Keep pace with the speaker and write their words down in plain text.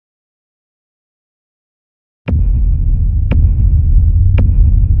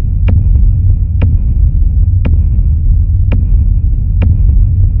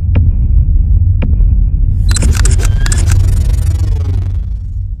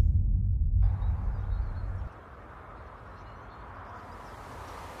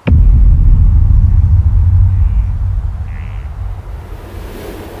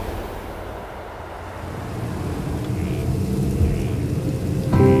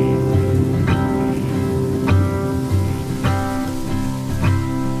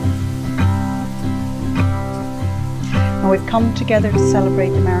we've come together to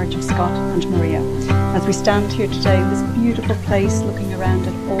celebrate the marriage of Scott and Maria. As we stand here today in this beautiful place, looking around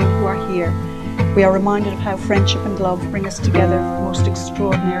at all who are here, we are reminded of how friendship and love bring us together for most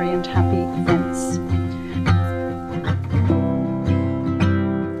extraordinary and happy events.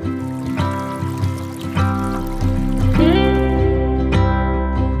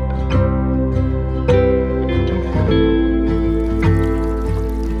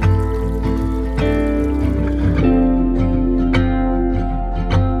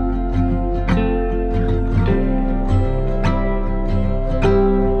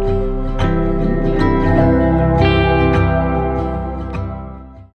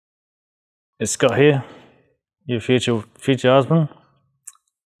 It's Scott here, your future husband.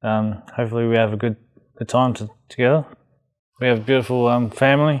 Hopefully we have a good time together. We have a beautiful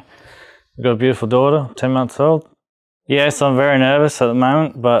family. We've got a beautiful daughter, 10 months old. Yes, I'm very nervous at the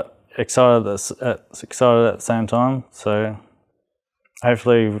moment, but excited at the same time. So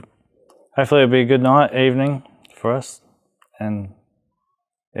hopefully it'll be a good evening for us, and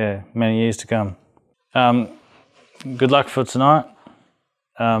yeah, many years to come. Good luck for tonight.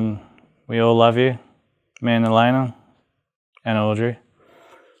 We all love you, me and Elena and Audrey,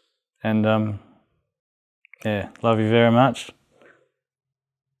 and yeah, love you very much,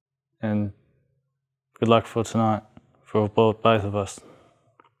 and good luck for tonight for both of us.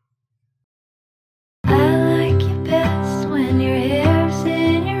 I like you best when your hair's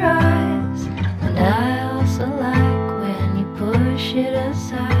in your eyes, and I also like when you push it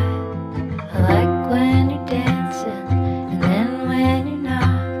aside. I like when you're dancing, and then when you're not.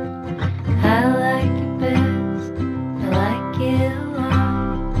 I like you best, I like it a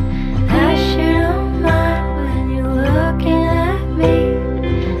lot. I sure don't mind when you're looking at me.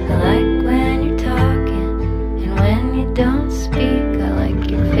 I like when you're talking, and when you don't speak. I like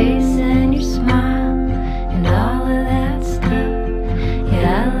your face and your smile, and all of that stuff.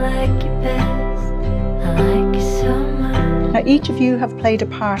 Yeah, I like you best, I like you so much. Now, each of you have played a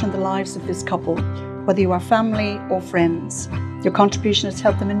part in the lives of this couple, whether you are family or friends. Your contribution has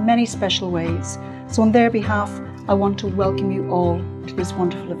helped them in many special ways. So on their behalf, I want to welcome you all to this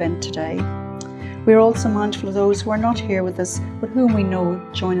wonderful event today. We are also mindful of those who are not here with us, but whom we know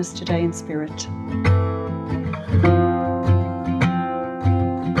join us today in spirit.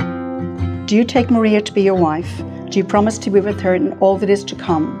 Do you take Maria to be your wife? Do you promise to be with her in all that is to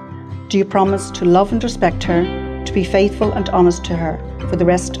come? Do you promise to love and respect her, to be faithful and honest to her for the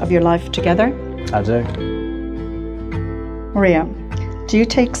rest of your life together? I do. Maria, do you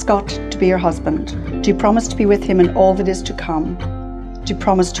take Scott to be your husband? Do you promise to be with him in all that is to come? Do you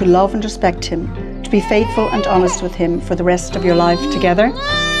promise to love and respect him, to be faithful and honest with him for the rest of your life together?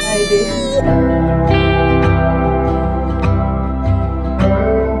 I do.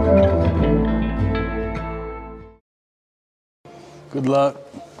 Good luck.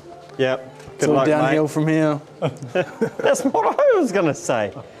 Yep. It's all downhill from here. That's what I was going to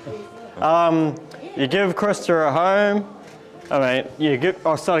say. You give Krista a home.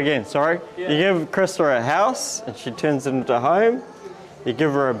 I'll start again, sorry. Yeah. You give Krista a house and she turns it into a home. You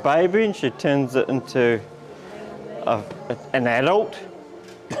give her a baby and she turns it into an adult.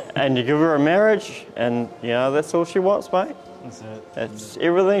 And you give her a marriage and, you know, that's all she wants, mate. That's it. That's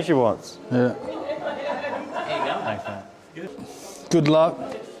everything she wants. Yeah. There you go. Thanks, mate. Good luck.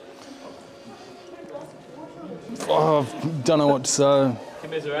 Oh, don't know what to say.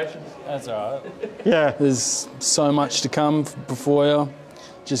 Commiserations. That's all right. Yeah. There's so much to come before you.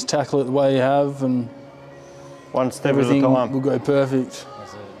 Just tackle it the way you have, and one step everything at a time will go perfect.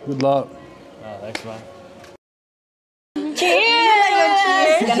 That's it. Good luck. Oh, thanks, mate.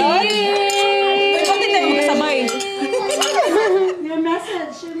 Cheers! Your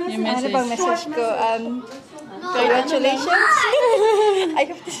message. Ano bang message ko? Congratulations.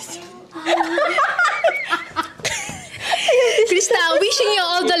 Krista, wishing you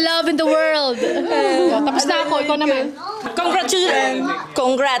all the love in the world. Tapos na ako, ikaw naman. Congratulations.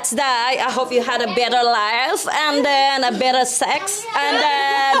 Congrats, Dai. I hope you had a better life and then a better sex. And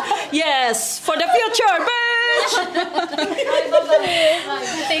then, yes, for the future, bitch!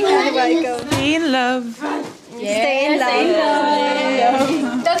 Thank you. Stay in love. Stay in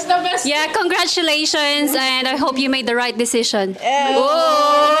love. That's the best. Yeah, congratulations, and I hope you made the right decision.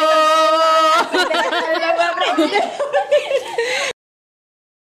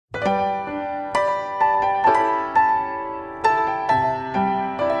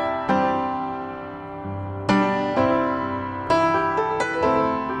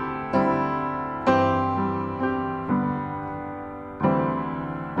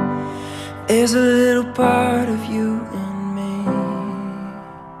 There's a little part of you in me.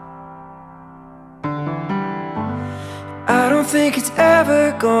 think it's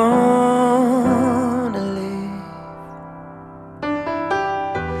ever gonna leave.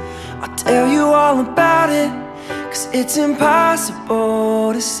 I'll tell you all about it, 'cause it's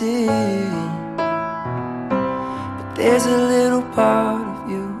impossible to see. But there's a little part of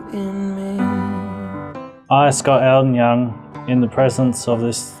you in me. I, Scott Alden Young, in the presence of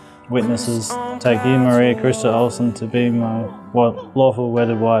these witnesses, take you, Maria Krista Olsen, to be my lawful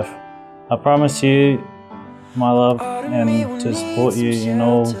wedded wife. I promise you my love and to support you in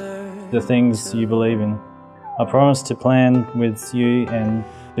all the things you believe in. I promise to plan with you and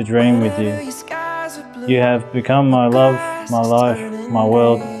to dream with you. You have become my love, my life, my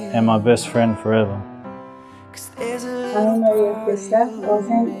world, and my best friend forever. I, Maria Krista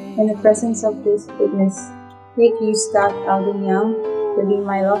Olsen, in the presence of this witness, take you, Scott Alden Young, to be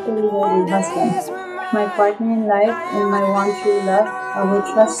my lawfully wedded husband, my partner in life and my one true love. I will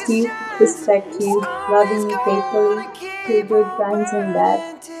trust you, respect you, loving you faithfully through good times and bad.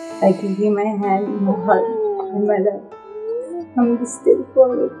 I give you my hand, my heart, and my love. From this day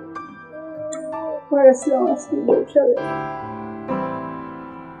forward, for as long as we know each other.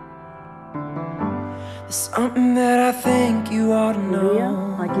 There's something that I think you ought to know. Maria,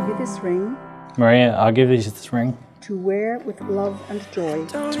 I give you this ring. Maria, I give you this ring. To wear with love and joy.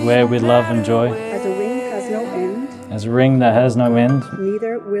 To wear with love and joy. As a ring has no end. As a ring that has no end.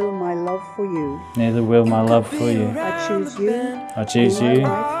 Neither will my love for you. Neither will my love for you. I choose you. I choose you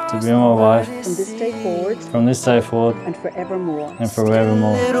to be my wife. From this day forward. From this day forward. And forevermore. And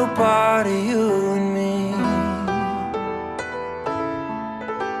forevermore. Little part of you and me.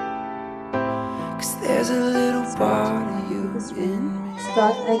 'Cause there's a little part of you in me.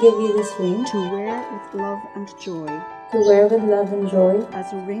 Scott, I give you this ring. To wear with love and joy. To wear with love and joy.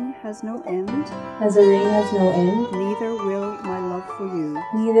 As a ring has no end. As a ring has no end. Neither will my love for you.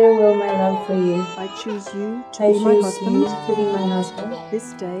 Neither will my love for you. I choose you to I be my choose husband. you to be my husband.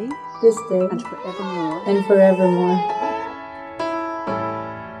 This day. This day. And forevermore. And forevermore.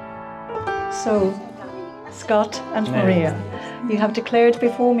 So, Scott and Maria, you have declared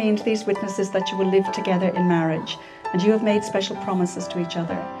before me and these witnesses that you will live together in marriage, and you have made special promises to each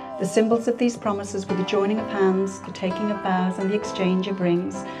other. The symbols of these promises were the joining of hands, the taking of vows, and the exchange of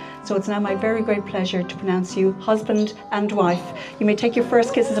rings. So it's now my very great pleasure to pronounce you husband and wife. You may take your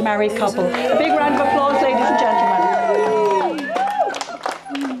first kiss as a married couple. A big round of applause, ladies and gentlemen.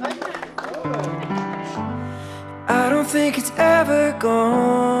 I don't think it's ever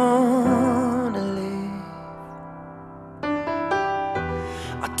gonna leave.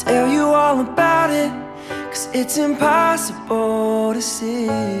 I'll tell you all about it, 'cause it's impossible to see.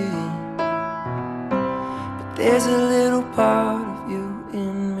 But there's a little part of you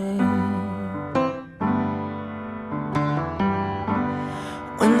in me.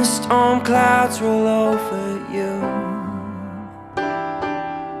 When the storm clouds roll over you,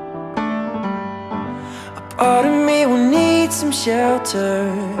 a part of me will need some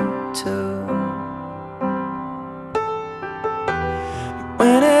shelter too.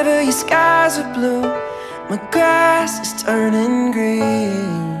 Whenever your skies are blue, my grass is turning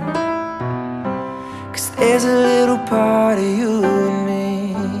green. 'Cause there's a little part of you in me.